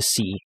yet to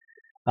see.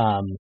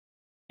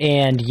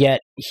 And yet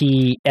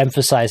he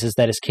emphasizes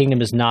that his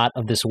kingdom is not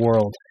of this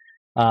world.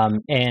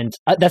 And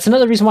that's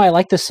another reason why I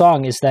like this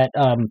song is that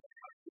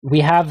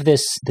we have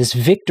this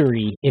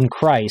victory in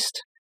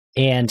Christ,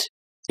 and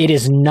it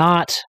is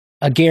not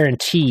a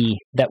guarantee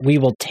that we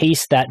will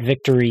taste that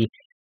victory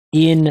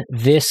in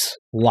this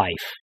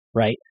life,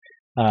 right?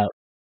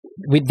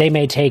 They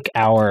may take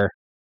our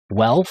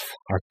wealth,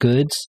 our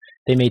goods,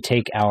 they may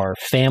take our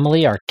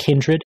family, our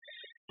kindred,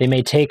 they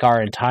may take our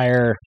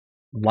entire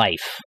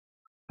life,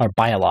 our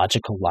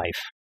biological life.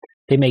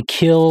 They may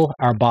kill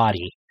our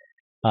body.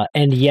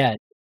 And yet,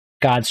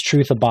 God's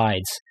truth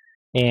abides.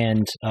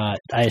 And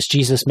as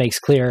Jesus makes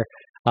clear,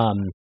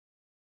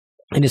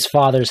 in his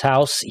Father's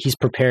house, he's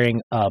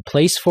preparing a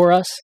place for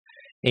us.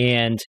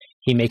 And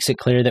he makes it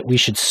clear that we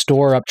should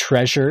store up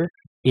treasure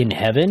in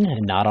heaven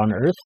and not on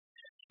earth.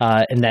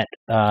 And that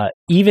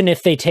even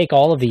if they take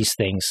all of these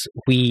things,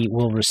 we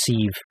will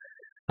receive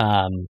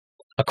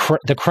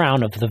the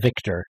crown of the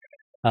victor.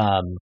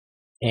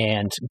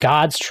 And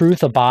God's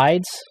truth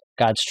abides.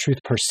 God's truth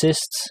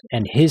persists,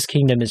 and his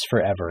kingdom is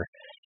forever.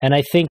 And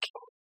I think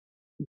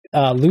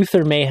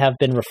Luther may have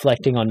been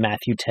reflecting on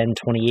Matthew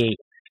 10:28.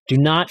 Do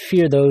not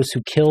fear those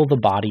who kill the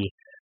body,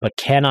 but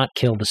cannot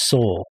kill the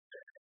soul.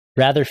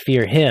 Rather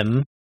fear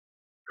him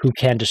who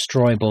can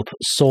destroy both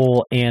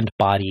soul and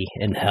body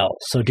in hell.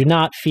 So do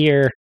not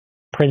fear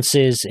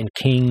princes and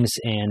kings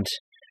and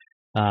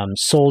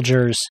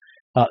soldiers.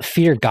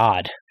 Fear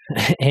God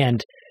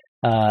and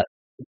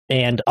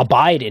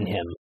abide in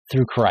him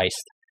through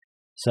Christ.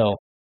 So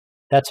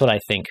that's what I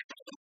think.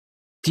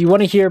 Do you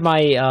want to hear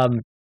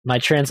my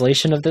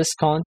translation of this,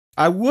 Colin?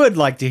 I would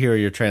like to hear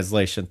your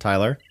translation,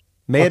 Tyler.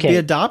 May it be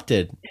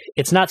adopted.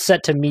 It's not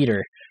set to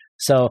meter.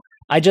 So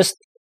I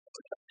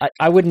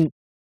wouldn't.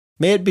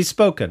 May it be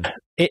spoken.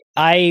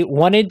 I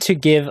wanted to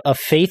give a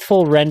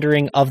faithful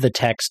rendering of the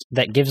text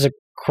that gives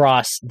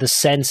across the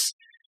sense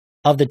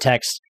of the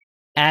text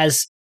as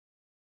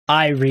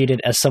I read it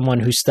as someone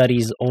who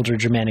studies older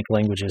Germanic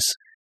languages.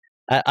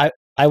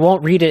 I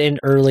won't read it in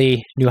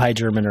early New High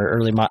German or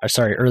early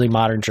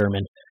modern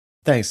German.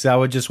 Thanks. That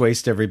would just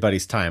waste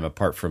everybody's time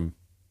apart from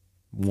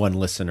one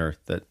listener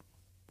that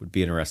would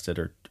be interested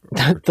or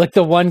like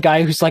the one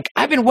guy who's like,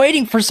 I've been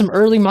waiting for some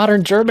early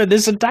modern German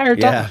this entire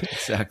time. Yeah,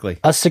 exactly.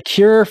 A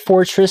secure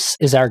fortress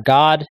is our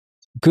God,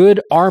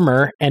 good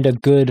armor and a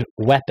good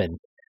weapon.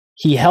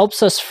 He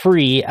helps us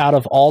free out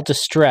of all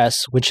distress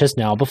which has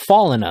now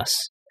befallen us.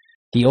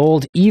 The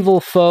old evil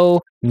foe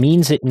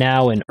means it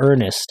now in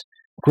earnest.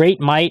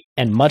 Great might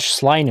and much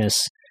slyness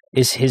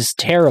is his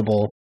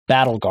terrible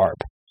battle garb.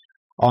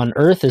 On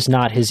earth is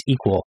not his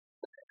equal.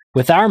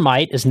 With our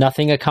might is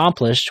nothing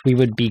accomplished, we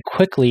would be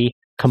quickly,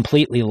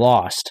 completely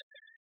lost.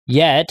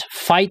 Yet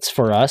fights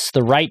for us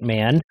the right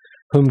man,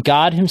 whom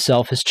God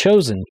himself has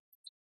chosen.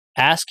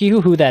 Ask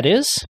you who that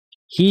is?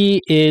 He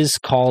is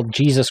called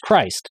Jesus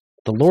Christ,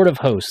 the Lord of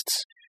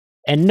hosts,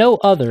 and no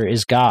other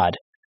is God.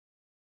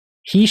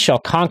 He shall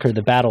conquer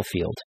the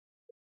battlefield.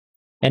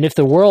 And if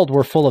the world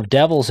were full of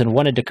devils and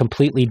wanted to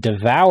completely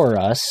devour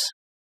us,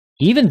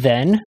 even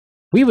then,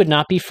 we would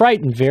not be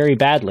frightened very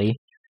badly.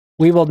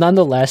 We will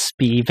nonetheless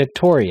be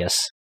victorious.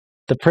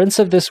 The prince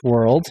of this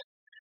world,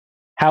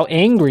 how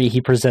angry he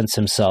presents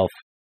himself.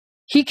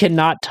 He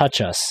cannot touch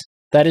us.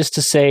 That is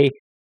to say,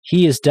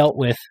 he is dealt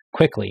with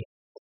quickly.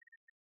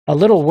 A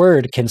little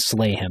word can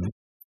slay him.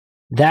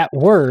 That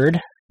word,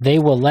 they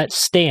will let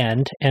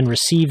stand and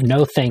receive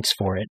no thanks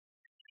for it.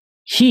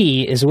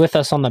 He is with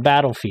us on the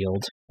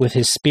battlefield with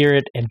his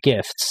spirit and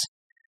gifts.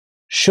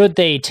 Should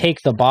they take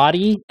the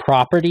body,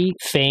 property,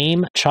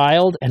 fame,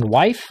 child, and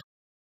wife?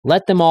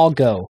 Let them all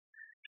go.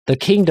 The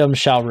kingdom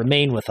shall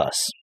remain with us.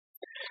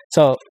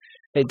 So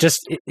it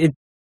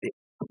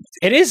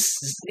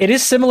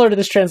is similar to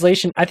this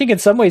translation. I think in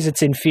some ways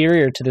it's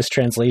inferior to this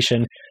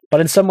translation, but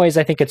in some ways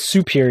I think it's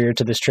superior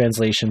to this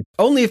translation.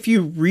 Only if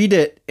you read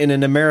it in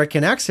an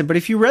American accent, but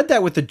if you read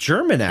that with a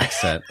German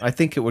accent, I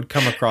think it would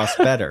come across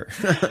better.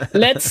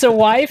 Let the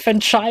wife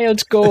and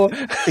child go.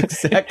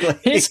 Exactly.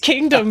 His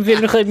kingdom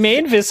will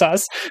remain with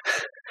us.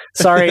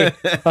 Sorry,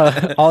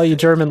 all you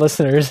German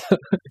listeners.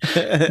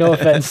 No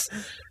offense.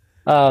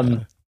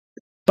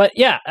 But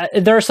yeah,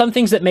 there are some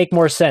things that make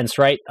more sense,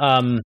 right?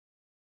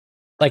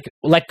 Like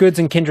let goods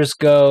and kindreds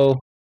go,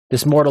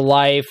 this mortal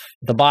life,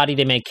 the body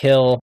they may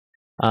kill,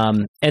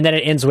 and then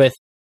it ends with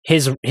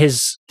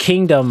his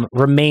kingdom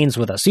remains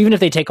with us. Even if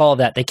they take all of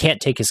that, they can't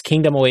take his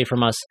kingdom away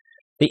from us.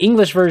 The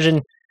English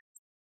version,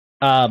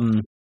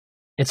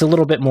 it's a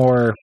little bit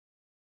more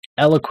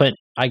eloquent,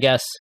 I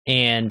guess,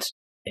 and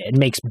it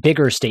makes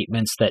bigger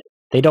statements that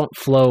they don't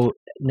flow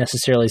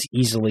necessarily as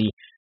easily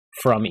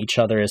from each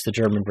other as the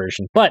German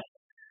version, but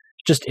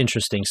just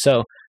interesting.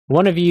 So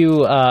one of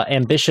you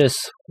ambitious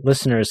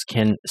listeners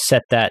can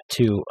set that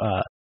to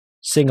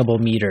singable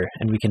meter,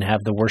 and we can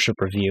have the worship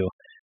review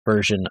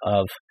version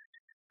of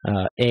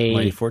a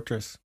Mighty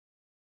Fortress,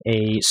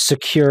 a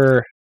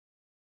secure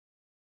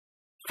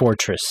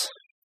fortress.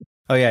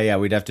 Oh yeah,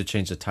 we'd have to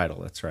change the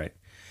title. That's right.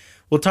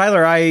 Well,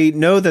 Tyler, I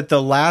know that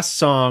the last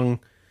song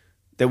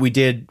that we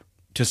did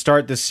to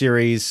start this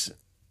series,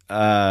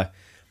 I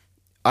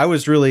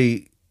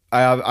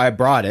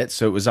brought it,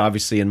 so it was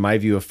obviously in my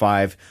view a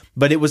 5,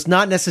 but it was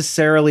not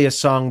necessarily a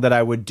song that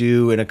I would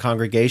do in a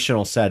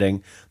congregational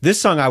setting.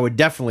 This song I would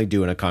definitely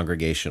do in a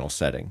congregational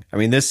setting. I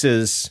mean,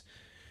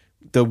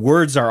 the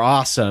words are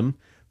awesome.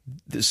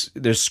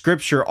 There's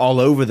scripture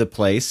all over the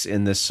place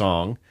in this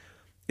song.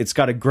 It's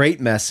got a great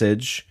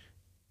message.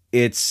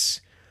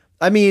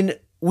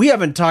 We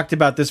haven't talked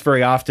about this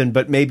very often,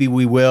 but maybe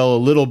we will a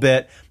little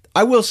bit.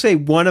 I will say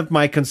one of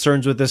my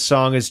concerns with this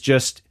song is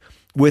just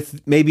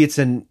maybe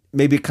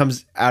it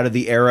comes out of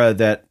the era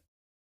that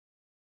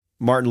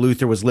Martin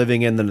Luther was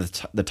living in,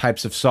 the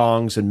types of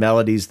songs and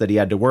melodies that he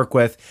had to work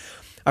with.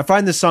 I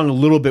find this song a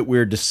little bit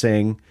weird to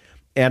sing,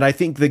 and I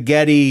think the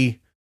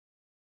Getty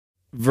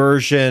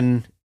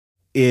version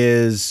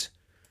is,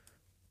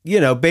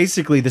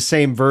 basically the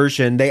same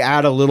version. They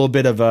add a little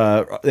bit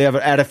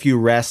add a few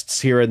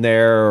rests here and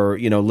there, or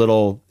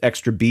little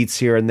extra beats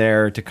here and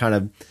there to kind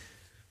of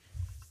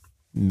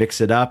mix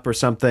it up or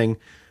something.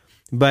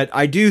 But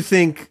I do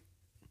think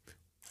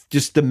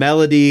just the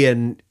melody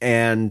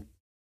and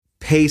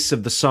pace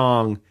of the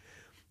song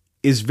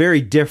is very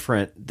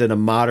different than a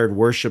modern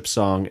worship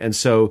song. And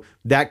so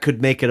that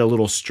could make it a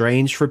little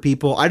strange for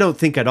people. I don't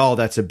think at all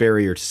that's a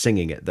barrier to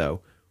singing it,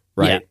 though.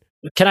 Right?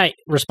 Yeah. Can I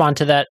respond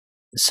to that?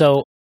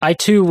 So I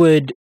too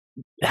would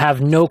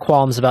have no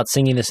qualms about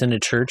singing this in a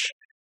church.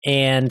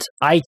 And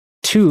I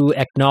too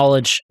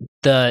acknowledge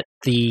the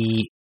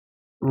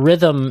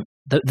rhythm.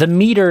 The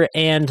meter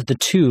and the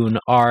tune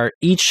are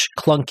each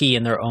clunky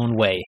in their own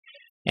way.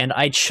 And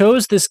I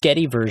chose this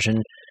Getty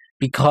version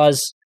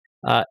because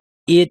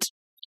it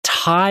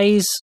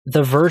ties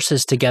the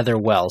verses together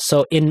well.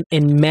 So in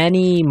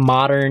many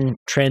modern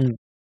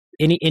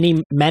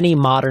many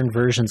modern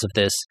versions of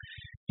this,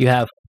 you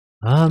have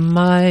a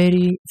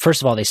mighty.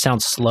 First of all, they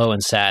sound slow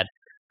and sad.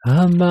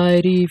 A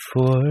mighty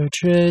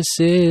fortress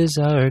is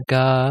our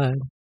God.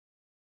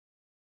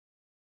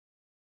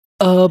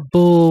 A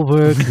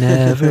bulwark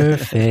never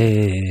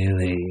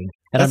failing.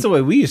 And That's the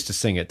way we used to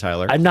sing it,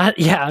 Tyler. I'm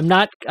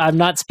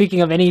not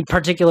speaking of any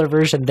particular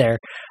version there,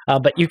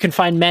 but you can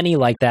find many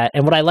like that.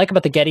 And what I like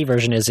about the Getty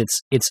version is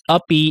it's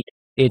upbeat,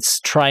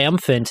 it's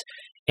triumphant,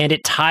 and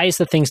it ties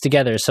the things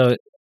together. So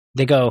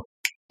they go,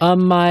 a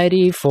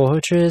mighty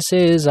fortress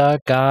is our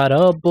God,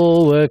 a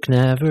bulwark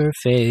never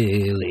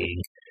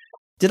failing.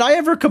 Did I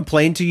ever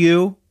complain to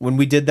you when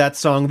we did that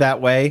song that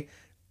way?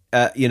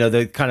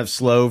 The kind of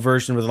slow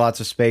version with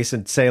lots of space,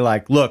 and say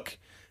like, look,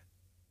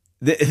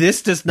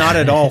 this does not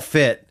at all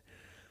fit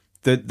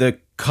the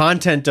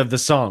content of the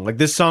song. Like,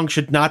 this song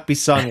should not be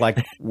sung like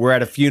we're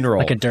at a funeral.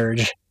 Like a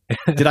dirge.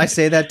 Did I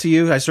say that to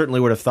you? I certainly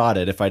would have thought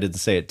it if I didn't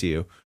say it to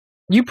you.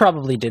 You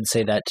probably did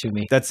say that to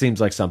me. That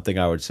seems like something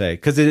I would say,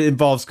 because it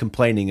involves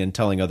complaining and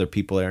telling other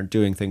people they aren't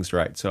doing things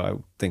right. So I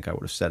think I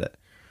would have said it.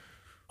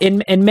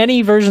 In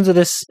many versions of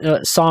this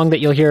song that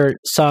you'll hear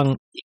sung,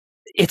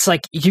 it's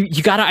like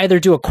you got to either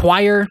do a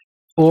choir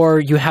or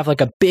you have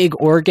like a big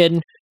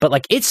organ, but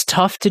like it's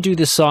tough to do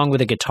this song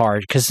with a guitar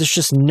because there's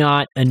just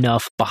not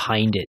enough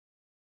behind it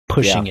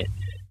pushing it.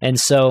 And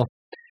so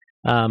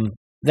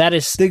that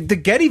is the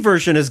Getty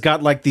version has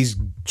got like these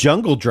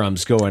jungle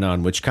drums going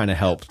on, which kind of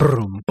helps.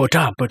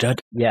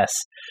 Yes.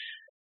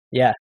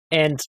 Yeah.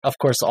 And of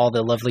course all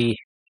the lovely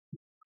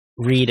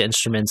reed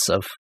instruments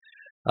of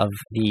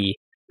the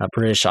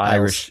British Isles.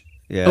 Irish.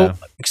 Yeah. Oh,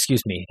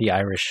 excuse me, the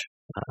Irish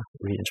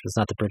region, but it's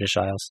not the British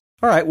Isles.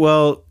 All right.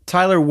 Well,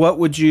 Tyler, what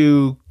would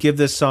you give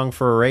this song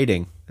for a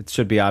rating? It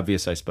should be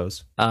obvious, I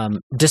suppose.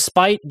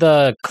 Despite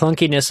the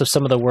clunkiness of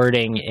some of the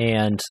wording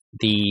and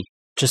the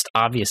just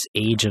obvious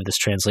age of this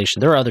translation,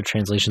 there are other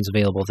translations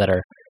available that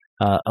are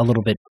a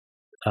little bit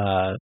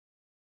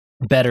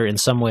better in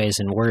some ways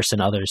and worse in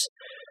others.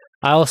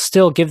 I'll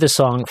still give this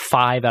song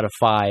 5 out of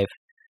 5,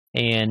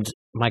 and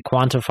my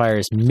quantifier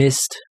is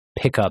missed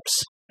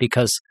pickups,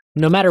 because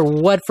no matter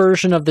what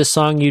version of this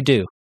song you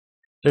do,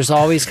 there's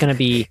always going to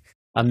be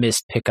a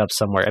missed pickup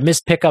somewhere. A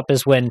missed pickup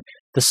is when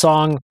the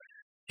song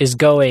is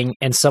going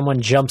and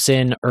someone jumps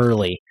in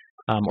early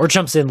or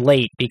jumps in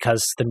late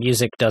because the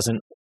music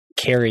doesn't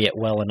carry it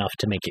well enough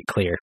to make it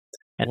clear.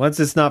 And once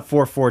it's not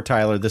 4/4,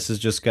 Tyler, this is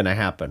just going to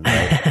happen,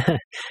 right?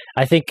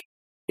 I think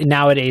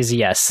nowadays,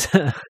 yes.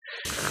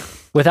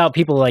 Without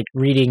people like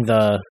reading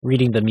the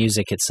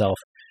music itself.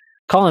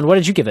 Colin, what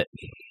did you give it?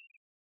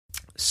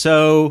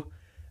 So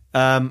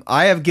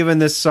I have given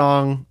this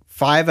song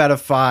 5 out of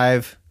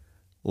 5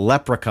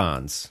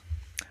 leprechauns.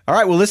 All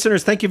right, well,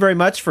 listeners, thank you very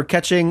much for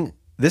catching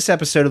this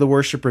episode of the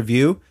Worship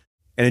Review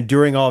and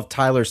enduring all of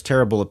Tyler's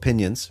terrible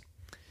opinions.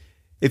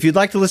 If you'd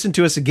like to listen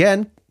to us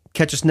again,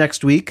 catch us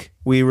next week.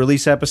 We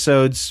release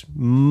episodes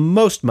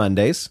most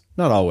Mondays,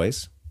 not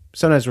always.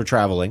 Sometimes we're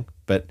traveling,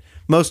 but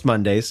most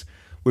Mondays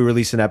we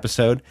release an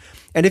episode.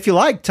 And if you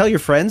like, tell your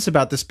friends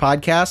about this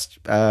podcast.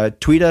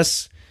 Tweet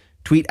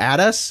at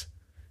us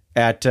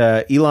at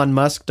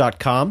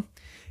elonmusk.com.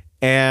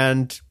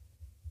 And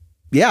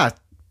yeah,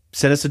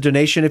 send us a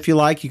donation if you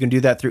like. You can do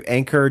that through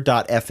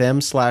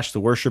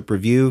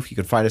anchor.fm/theworshipreview. You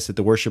can find us at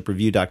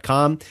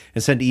theworshipreview.com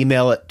and send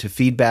email it to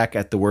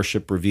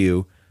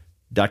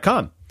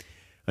feedback@theworshipreview.com.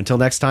 Until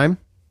next time,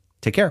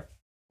 take care.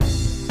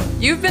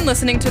 You've been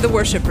listening to The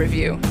Worship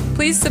Review.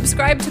 Please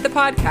subscribe to the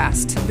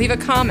podcast, leave a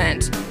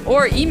comment,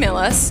 or email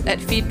us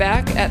at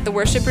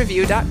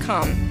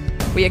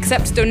feedback@theworshipreview.com. We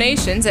accept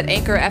donations at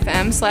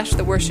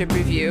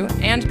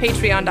anchor.fm/theworshipreview and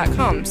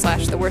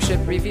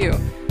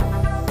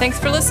patreon.com/theworshipreview. Thanks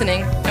for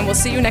listening, and we'll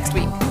see you next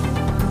week.